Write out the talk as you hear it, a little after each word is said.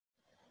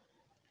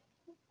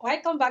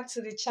Welcome back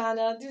to the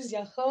channel. This is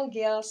your home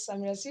girl,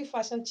 Samira Z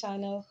Fashion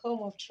Channel,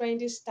 home of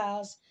trendy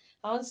styles.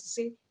 I want to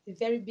say a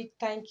very big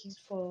thank you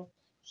for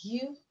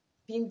you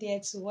being there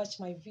to watch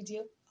my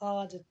video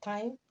all the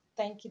time.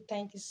 Thank you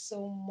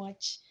so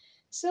much.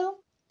 So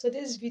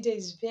today's video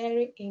is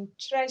very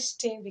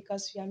interesting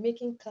because we are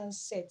making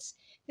concepts.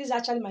 This is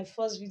actually my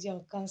first video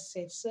on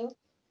concepts. So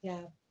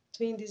yeah,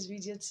 doing this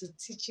video to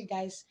teach you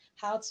guys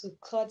how to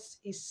cut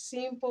a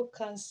simple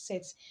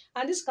concept,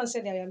 and this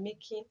concept that we are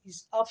making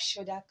is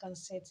off-shoulder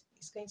concept.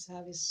 It's going to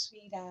have a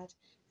sweetheart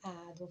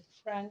at the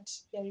front,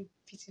 very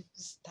beautiful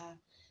style.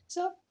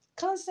 So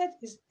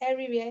concept is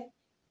everywhere,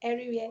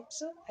 everywhere.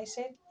 So I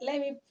said,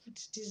 let me put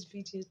this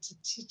video to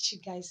teach you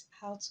guys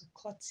how to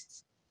cut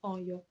it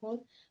on your own,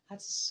 how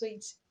to sew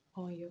it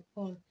on your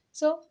own.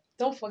 So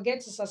don't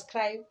forget to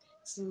subscribe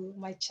to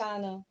my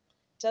channel.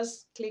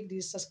 Just click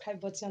the subscribe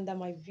button under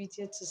my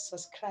video to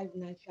subscribe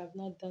now if you have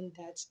not done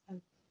that.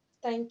 And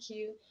thank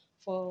you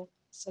for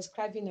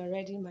subscribing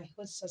already, my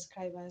host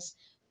subscribers.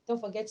 Don't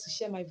forget to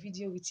share my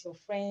video with your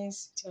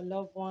friends, with your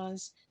loved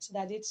ones, so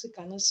that they too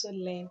can also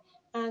learn.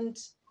 And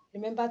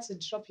remember to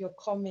drop your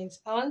comments.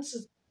 I want to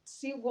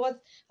see what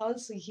I want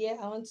to hear.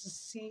 I want to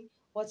see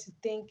what you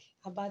think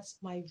about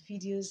my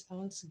videos. I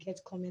want to get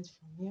comments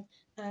from you.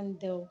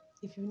 And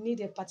if you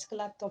need a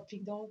particular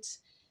topic, don't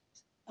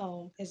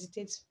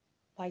hesitate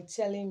by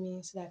telling me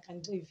so that I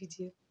can do a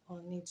video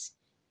on it.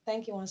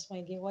 Thank you once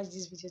more again. Watch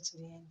this video to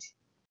the end.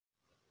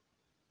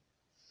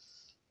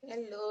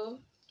 Hello,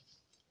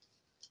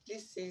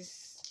 this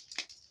is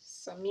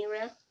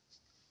Samira.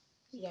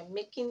 We are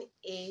making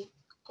a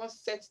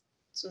corset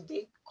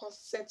today,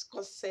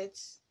 corset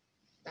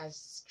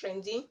that's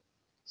trending.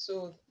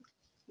 So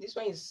this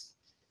one is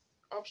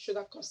up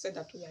shoulder corset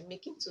that we are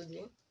making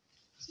today.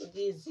 So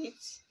this is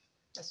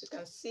it. As you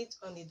can see it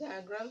on the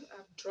diagram,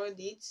 I've drawn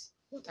it,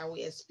 but I will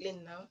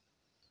explain now.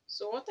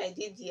 So what I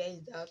did here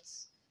is that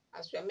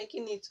as we are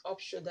making it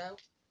up shoulder,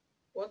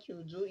 what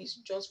you do is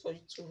just for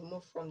you to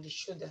remove from the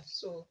shoulder.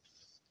 So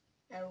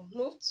I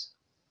removed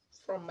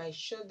from my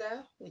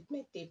shoulder with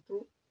my tape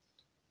rule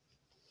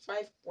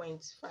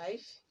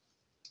 5.5,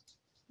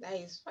 that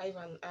is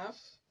 5.5,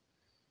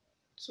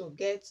 to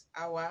get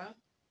our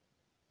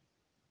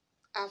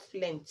half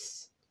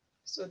length.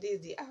 So this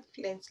is the half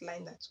length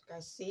line that you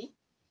can see.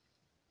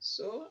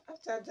 So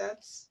after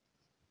that,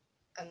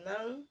 I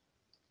now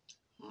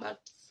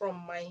marked from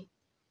my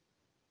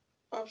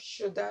up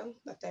shoulder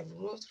that I've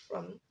removed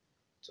from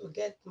to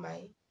get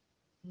my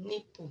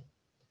nipple.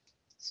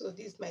 So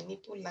this is my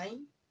nipple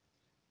line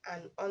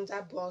and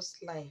under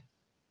bust line.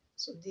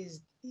 So this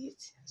is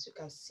it, as you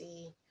can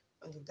see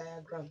on the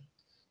diagram.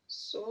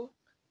 So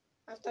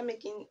after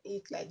making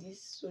it like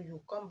this, so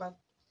you come back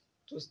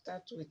to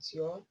start with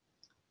your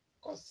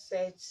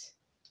corset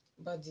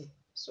body.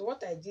 So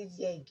what I did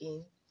here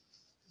again,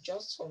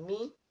 just for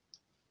me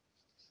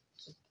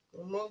to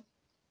remove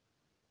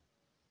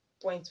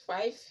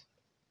 0.5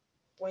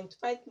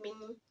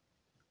 meaning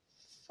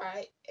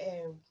 5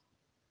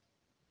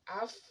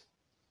 half.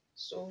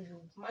 So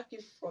you mark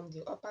it from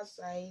the upper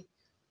side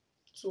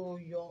to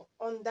your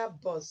under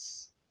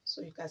bust.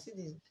 So you can see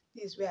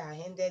this is where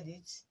I ended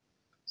it.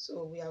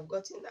 So we have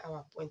gotten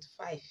our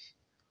 0.5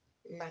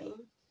 line.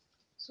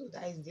 So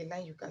that is the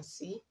line you can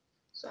see.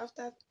 So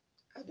after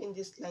having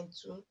this line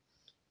too,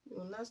 you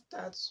will now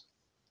start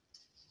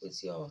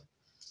with your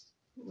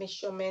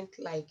measurement,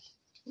 like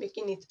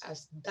making it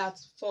as that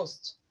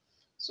first.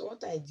 So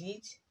what I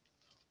did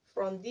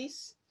from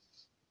this,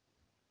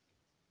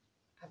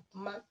 I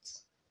marked,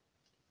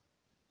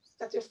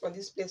 starting from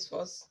this place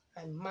first,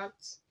 I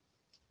marked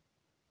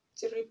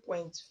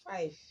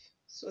 3.5.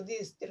 So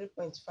this is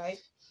 3.5,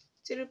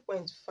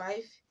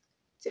 3.5,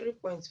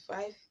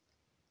 3.5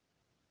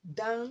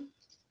 down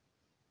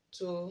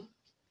to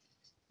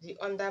the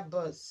under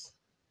bust.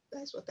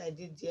 That's what I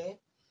did there.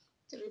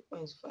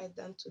 3.5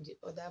 down to the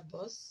other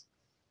bust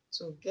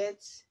to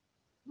get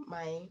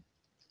my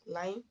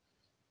line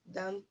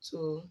down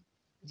to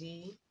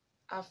the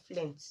half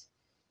length.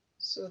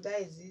 So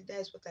that is it. That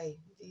is what I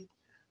did.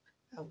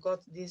 I've got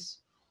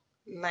this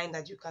line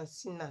that you can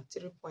see now,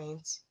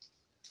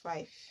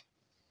 3.5.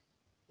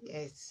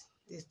 Yes,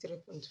 this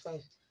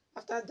 3.5.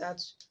 After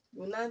that,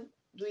 you now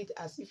do it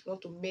as if you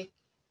want to make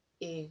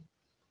a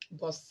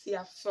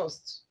bustier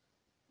first.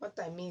 What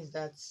I mean is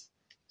that,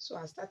 so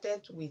I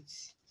started with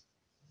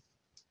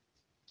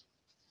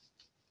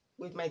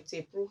my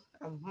tape rule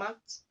and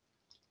marked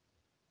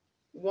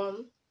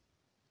 1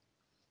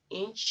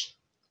 inch,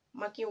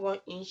 marking 1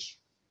 inch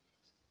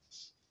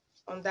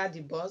under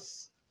the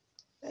bust,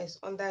 that is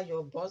under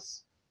your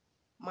bust,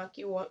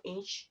 marking 1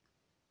 inch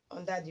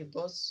under the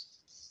bust.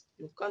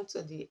 You come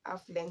to the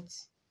half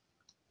length,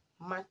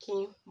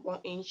 marking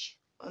 1 inch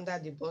under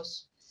the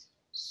bust.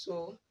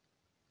 So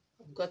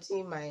I've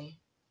gotten my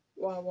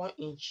 1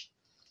 inch.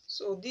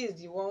 So this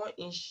is the 1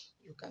 inch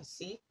you can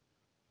see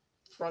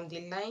from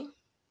the line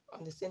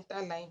on the center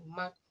line.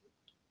 Mark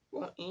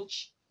 1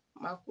 inch,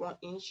 mark 1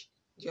 inch.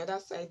 The other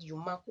side you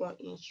mark 1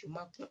 inch, you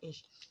mark 1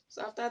 inch.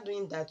 So after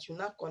doing that, you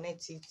now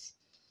connect it.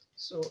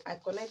 So I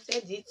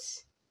connected it.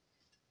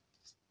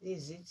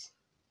 This is it.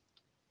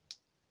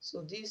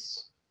 So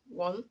this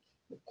one,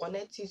 we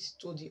connect it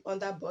to the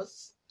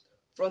underbust.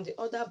 From the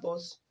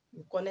underbust,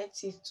 we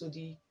connect it to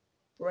the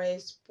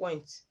breast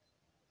point,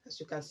 as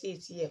you can see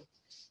it here.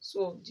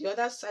 So the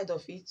other side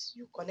of it,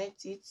 you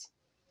connect it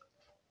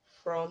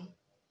from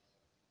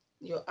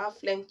your half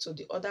length to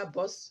the other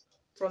bust,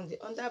 from the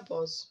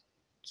underbust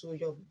to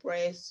your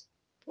breast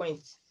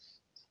point.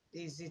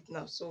 This is it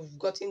now. So we've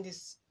gotten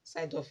this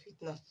side of it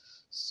now.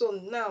 So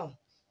now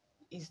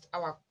is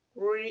our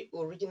really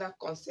original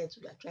concept.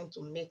 We are trying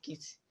to make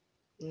it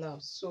now.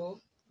 So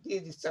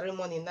this is the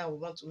ceremony now we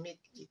want to make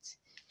it.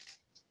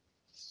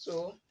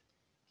 So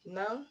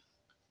now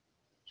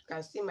you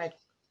can see my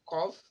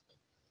curve,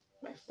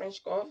 my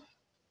French curve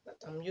that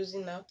I'm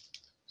using now.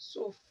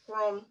 So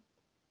from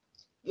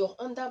your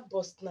under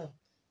bust now,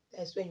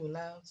 that's when you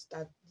now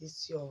start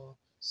this your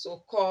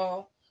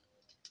so-called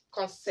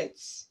corset,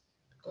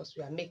 because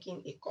we are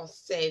making a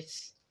corset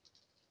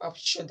up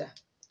shoulder.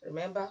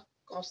 Remember,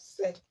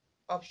 corset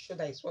up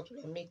shoulder is what we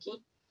are making.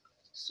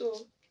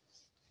 So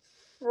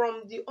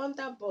from the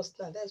under bust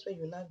now, that's where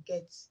you now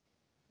get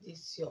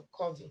this your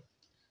curving.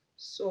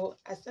 So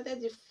I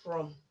started it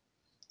from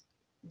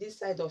this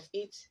side of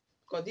it,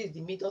 because this is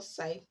the middle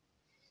side.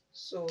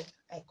 So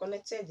I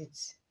connected it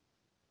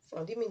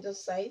from the middle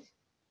side.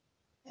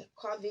 I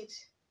curve it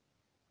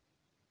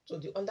to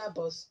the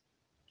underbust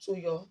to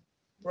your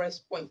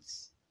breast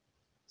points.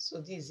 So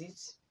this is it.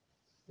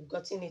 You've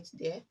gotten it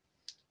there.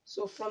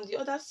 So from the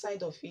other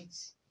side of it,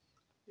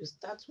 you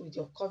start with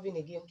your curving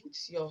again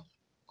with your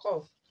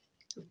curve.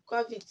 You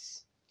curve it,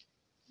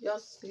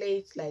 just lay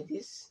it like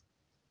this.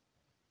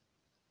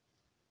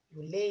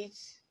 You lay it,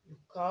 you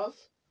curve.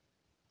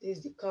 This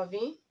is the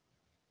curving.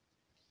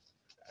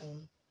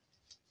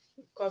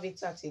 You curve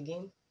it out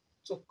again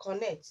to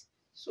connect.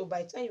 So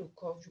by the time you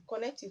curve, you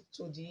connect it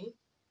to the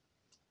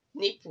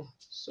nipple.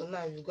 So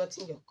now you've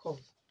gotten your curve.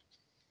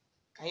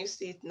 Can you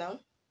see it now?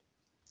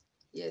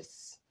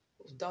 Yes,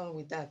 we've done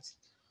with that.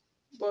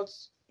 But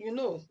you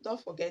know,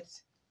 don't forget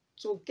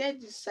to get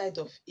this side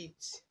of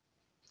it.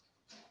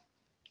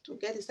 To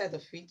get this side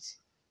of it.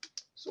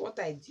 So what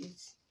I did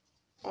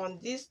on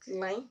this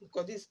line,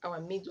 because this is our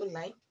middle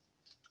line,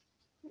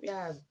 we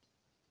have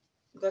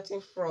gotten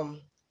from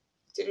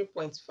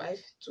 3.5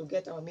 to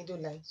get our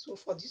middle line. So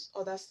for this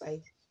other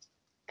side,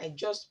 I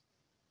just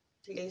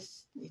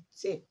placed the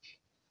tape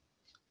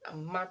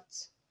and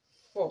marked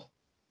 4.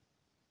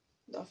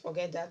 Don't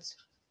forget that.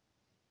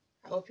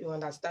 I hope you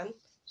understand.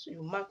 So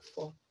you mark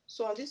 4.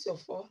 So on this your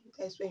 4,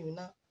 that's when you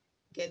now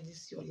get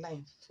this your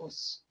line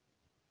first.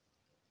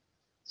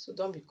 So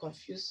don't be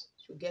confused.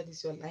 You get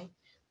this your line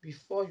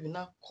before you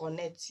now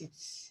connect it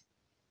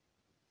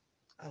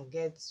and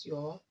get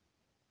your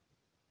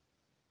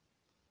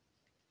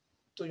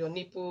to your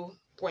nipple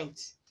point.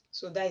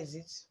 So that is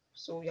it.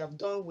 So we have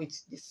done with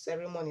the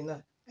ceremony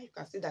now, and you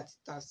can see that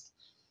it has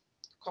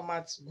come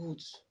out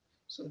good.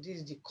 So this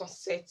is the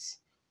corset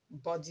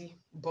body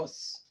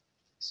bust.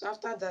 So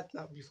after that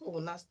now, before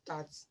we now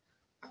start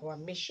our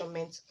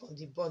measurement of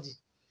the body.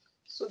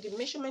 So the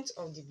measurement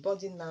of the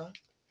body now,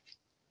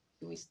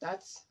 we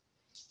start.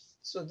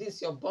 So this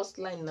is your bust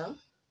line now,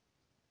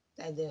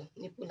 like the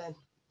nipple line.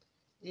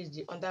 This is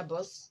the under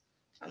bust,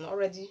 and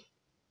already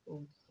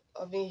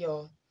having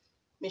your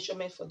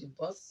measurement for the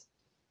bust.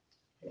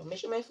 Your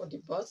measurement for the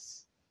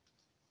bust,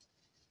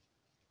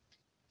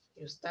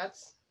 you start.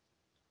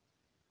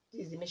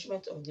 This is the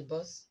measurement of the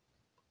bust.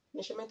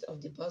 Measurement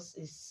of the bust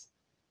is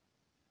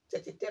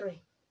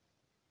 33.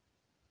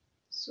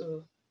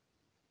 So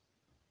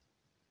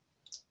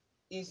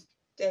is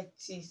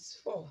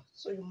 34.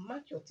 So you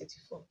mark your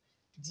 34.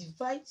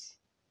 Divide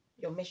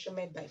your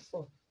measurement by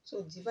 4.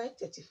 So divide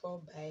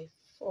 34 by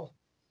 4.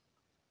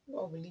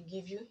 What will it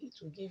give you? It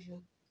will give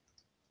you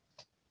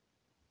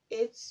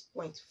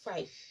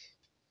 8.5.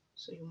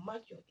 So you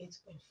mark your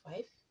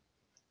 8.5.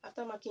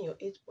 After marking your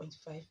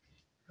 8.5,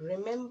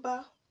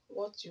 remember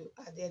what you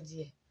added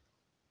here.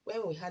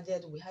 When we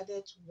added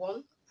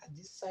 1 at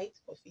this side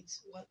of it,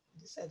 1 at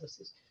this side of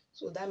it.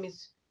 So that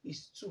means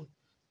it's 2.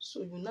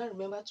 So you now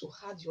remember to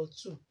add your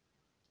 2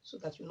 so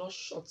that you're not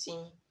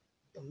shorting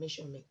your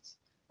measurement.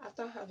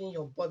 After having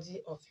your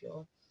body of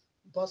your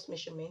bust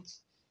measurement,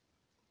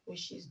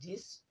 which is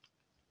this,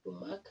 you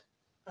mark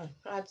and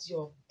add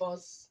your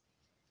bust,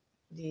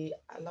 the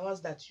allowance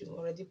that you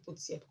already put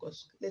here,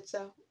 because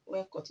later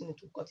when cutting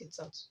it, will cut it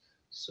out.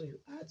 So you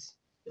add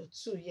your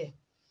 2 here.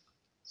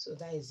 So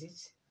that is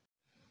it.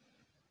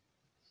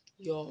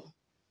 Your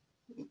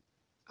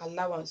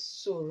allowance.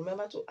 So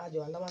remember to add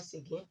your allowance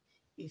again.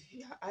 If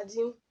you are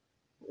adding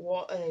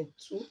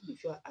 2,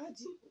 if you are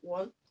adding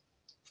 1,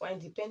 fine,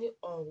 depending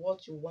on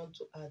what you want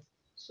to add.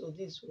 So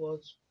this is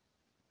what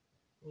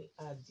we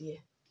add here.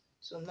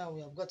 So now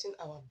we have gotten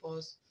our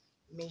bust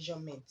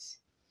measurement.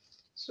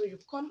 So you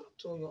come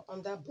to your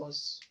under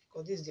bust,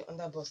 because this is the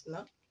under bust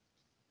now.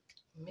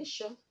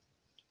 Measure.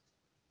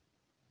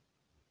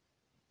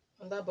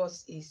 Under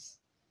bust is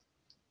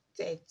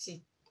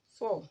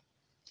 34.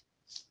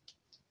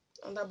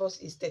 under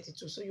bust is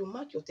 32. So you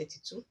mark your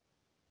 32.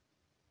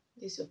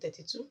 This is your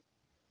 32.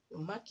 You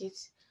mark it.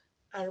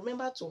 And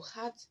remember to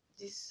add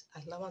this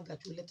allowance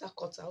that you later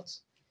cut out.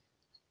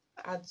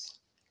 Add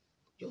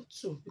your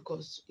 2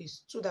 because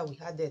it's 2 that we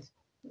added.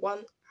 1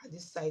 at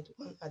this side,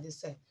 1 at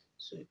this side.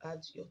 So you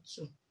add your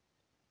 2.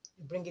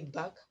 You bring it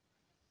back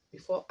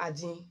before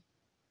adding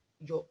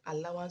your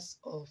allowance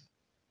of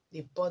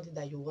the body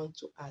that you want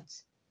to add.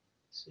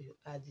 So you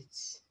add it.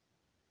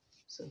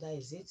 So that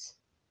is it.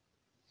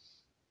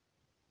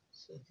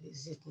 So this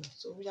is it now.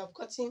 So we have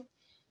gotten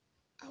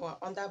our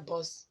under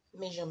bust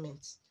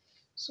measurement.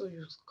 So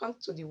you come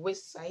to the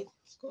waist side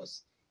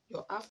because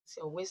your half is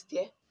your waist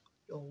there.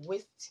 Your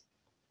waist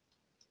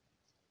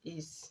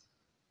is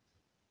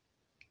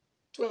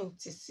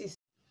 26.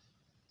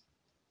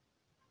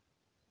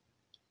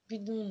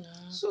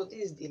 So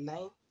this is the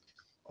line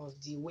of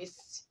the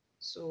waist.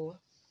 So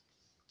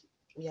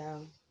we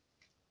are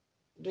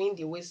doing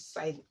the waist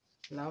side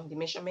now, the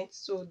measurement.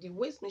 So the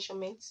waist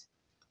measurement,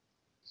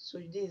 so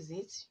this is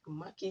it. You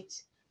mark it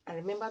and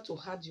remember to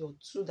add your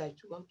 2 that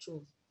you want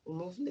to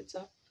remove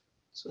later.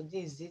 So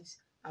this is it,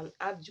 and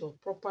add your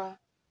proper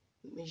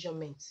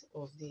measurement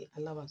of the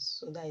allowance.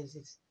 So that is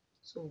it.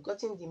 So we've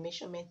gotten the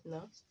measurement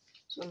now.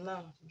 So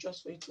now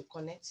just for you to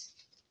connect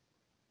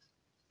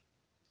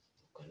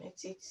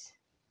it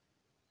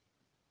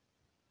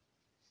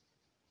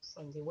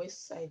from the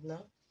waist side.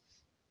 Now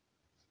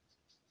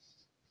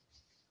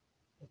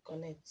you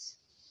connect.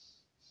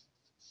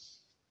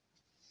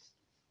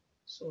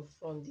 So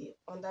from the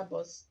under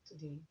bust to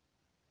the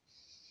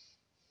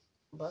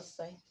bust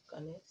side,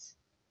 connect.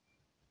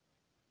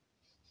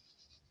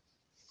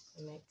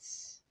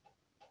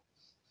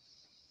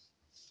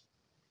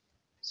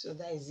 So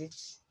that is it.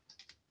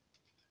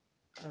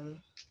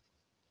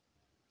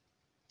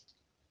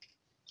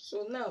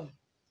 So now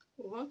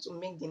we want to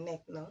make the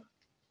neck now.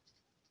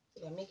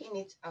 We are making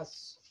it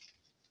as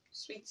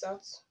sweet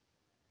out.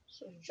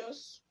 So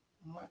just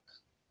mark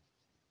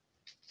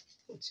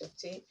with your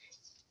tape.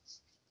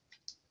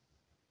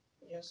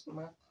 Just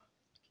mark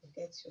to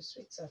get your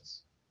sweet out.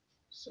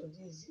 So this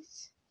is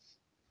it.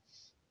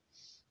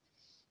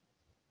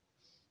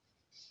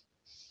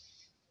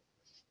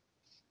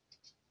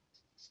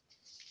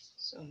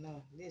 So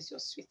now this is your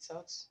sweet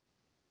out.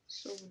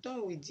 So we're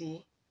done with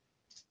the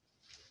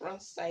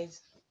front side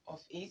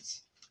of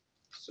it.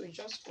 So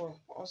just for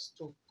us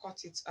to cut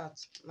it out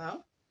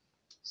now.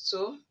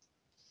 So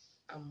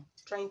I'm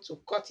trying to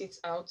cut it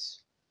out.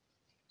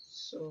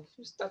 So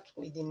we start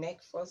with the neck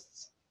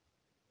first.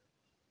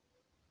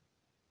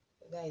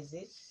 That is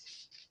it.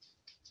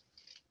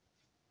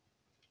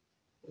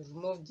 We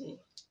remove the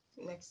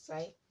neck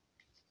side.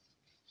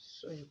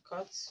 So you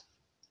cut.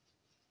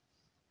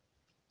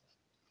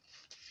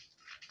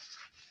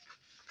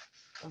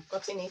 I'm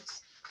cutting it.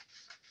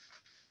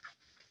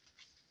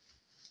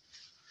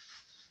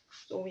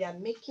 So we are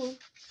making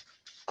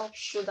up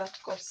shoulder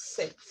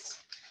corset.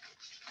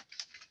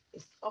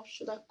 It's up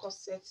shoulder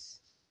corset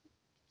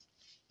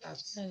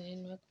that's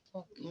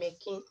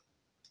making.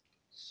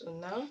 So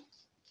now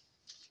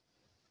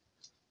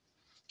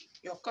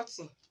you're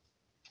cutting.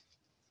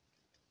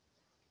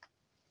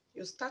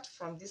 You start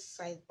from this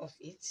side of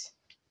it.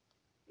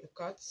 You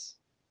cut.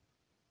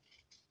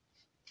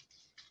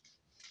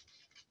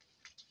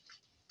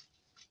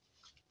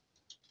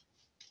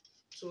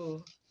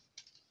 To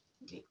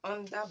the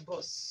under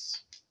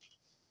bust.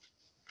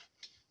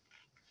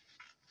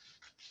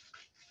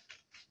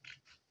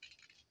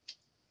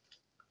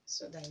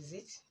 So that is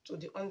it, to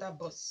the under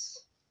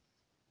bust.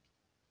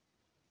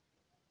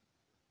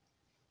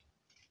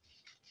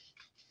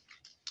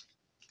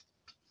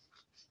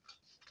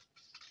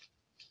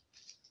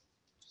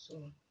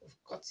 So we've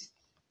cut it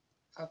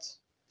out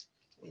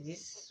with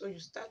this. So you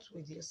start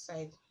with your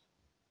side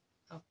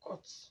and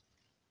cut.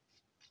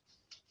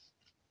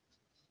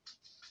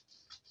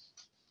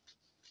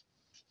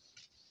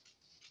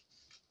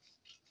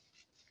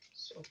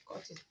 So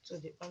cut it to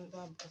the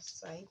under bust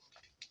side.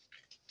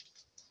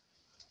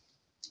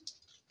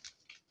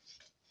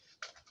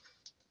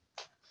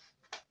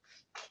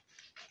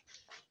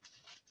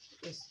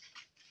 This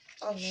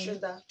off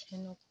shoulder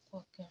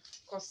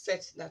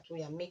corset that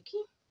we are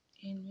making.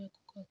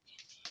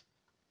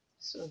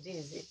 So this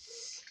is it.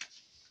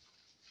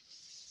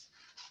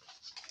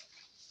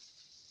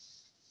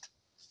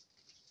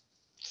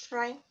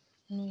 Try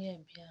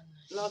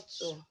not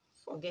to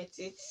forget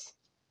it,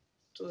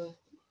 to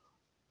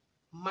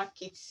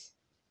mark it.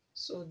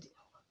 So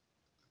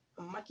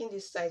I'm marking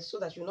this side so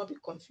that you'll not be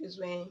confused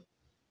when you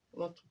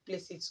want to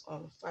place it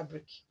on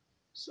fabric.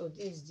 So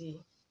this is the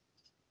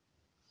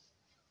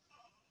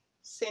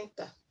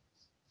center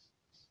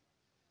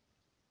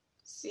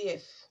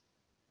CF.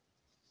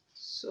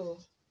 So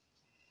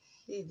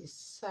this is the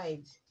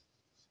side.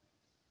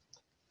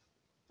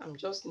 I'm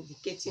just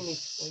indicating it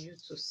for you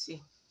to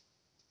see.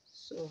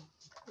 So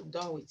we're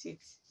done with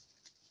it.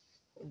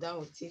 We're done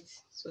with it.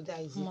 So that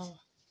is it.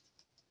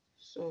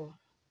 So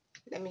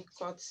let me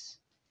cut.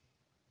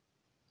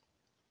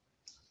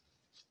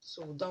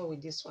 So we're done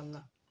with this one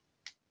now.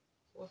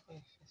 What for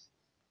your face?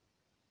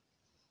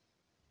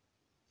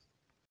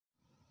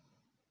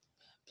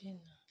 Pin.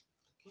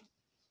 Okay.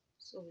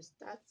 So we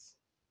start.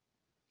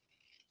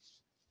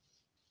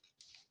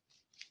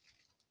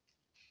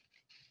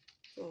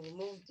 So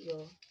remove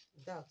your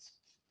dart.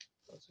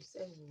 Because we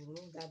said we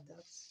remove that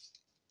dart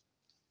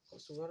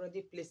because we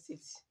already placed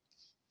it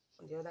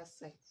on the other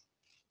side.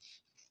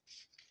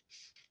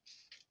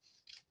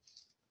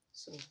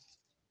 So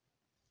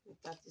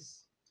that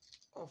is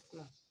off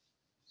now.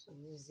 So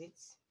use it.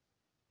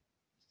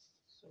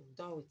 So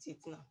done with it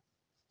now.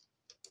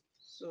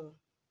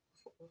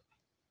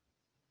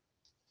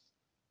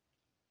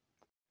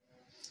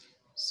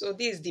 So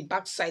this is the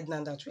back side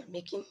now that we are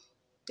making.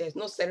 There's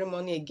no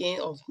ceremony again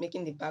of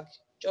making the back,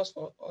 just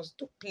for us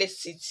to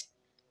place it.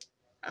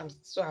 And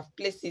so I've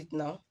placed it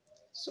now.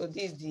 So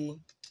this is the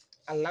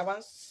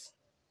allowance.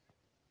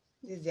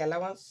 This is the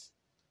allowance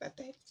that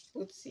I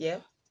put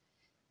here.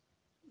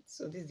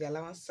 So this is the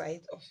allowance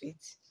side of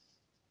it.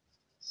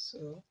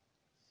 So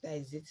that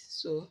is it.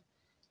 So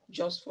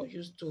just for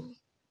you to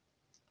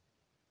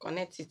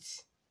connect it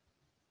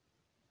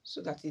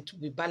so that it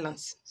will be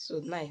balanced. So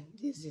now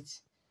this is it.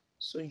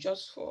 So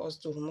just for us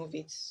to remove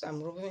it. So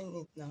I'm removing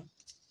it now.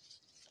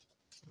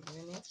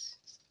 Removing it.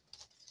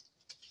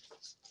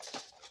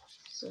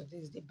 So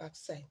this is the back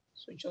side.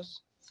 So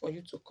just for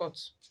you to cut.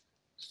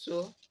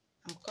 So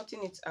I'm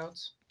cutting it out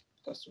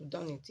because we've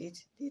done it.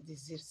 This is the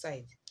zip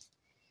side.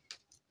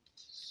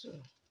 So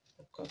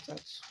we'll cut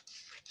out.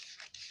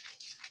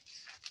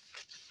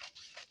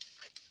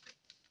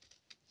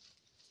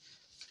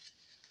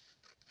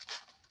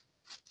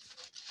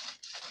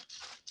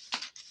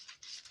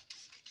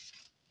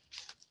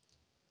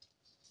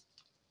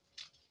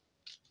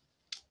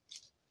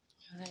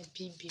 Right,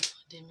 B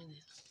for the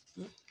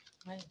minute.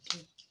 Right,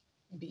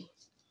 B.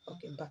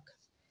 Okay, back.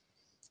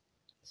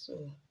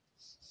 So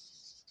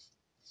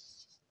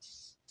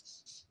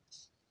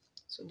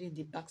this is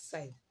the back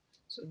side.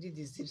 So this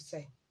is the zip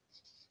side.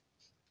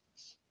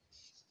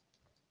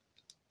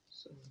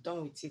 So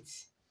done with it.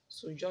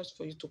 So just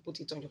for you to put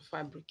it on your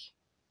fabric.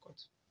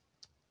 Cut.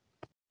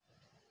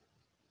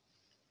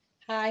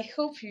 I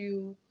hope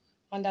you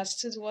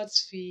understood what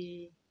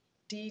we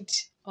did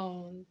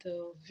on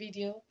the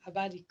video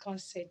about the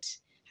concept.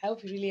 I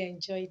hope you really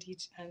enjoyed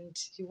it and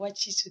you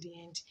watch it to the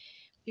end.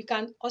 You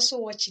can also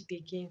watch it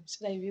again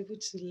so that you'll be able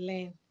to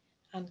learn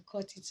and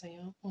cut it on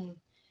your own.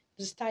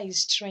 The style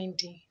is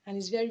trendy and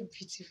it's very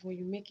beautiful.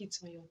 You make it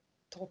on your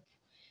top,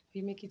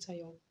 you make it on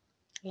your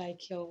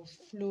like your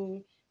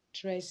flow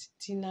dress,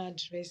 dinner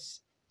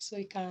dress. So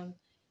you can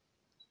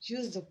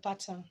use the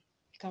pattern,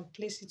 you can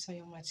place it on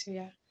your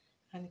material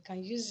and you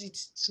can use it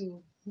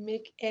to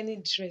make any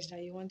dress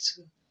that you want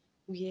to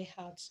wear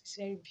out. It's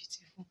very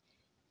beautiful.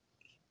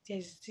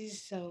 There's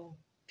this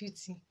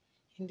beauty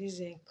in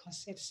this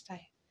corset style.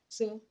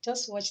 So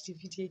just watch the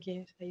video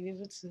again so that you're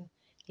able to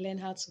learn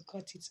how to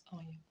cut it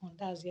on your own.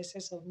 That's the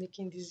essence of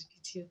making this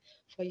video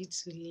for you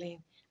to learn.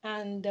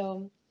 And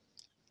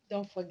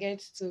don't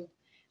forget to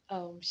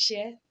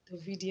share the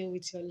video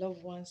with your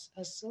loved ones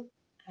also.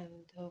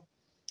 And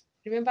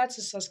remember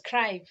to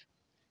subscribe.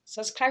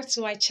 Subscribe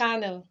to my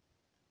channel.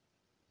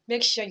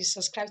 Make sure you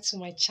subscribe to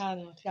my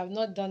channel. If you have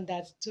not done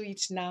that, do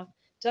it now.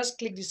 Just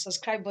click the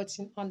subscribe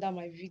button under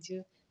my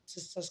video to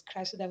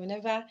subscribe so that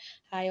whenever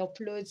I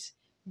upload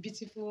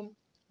beautiful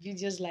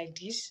videos like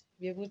this,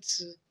 you'll be able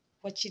to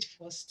watch it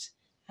first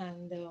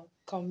and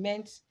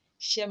comment,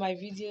 share my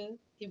video,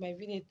 give my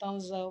video a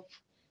thumbs up.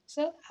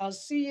 So I'll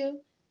see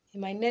you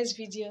in my next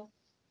video.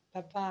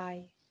 Bye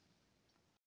bye.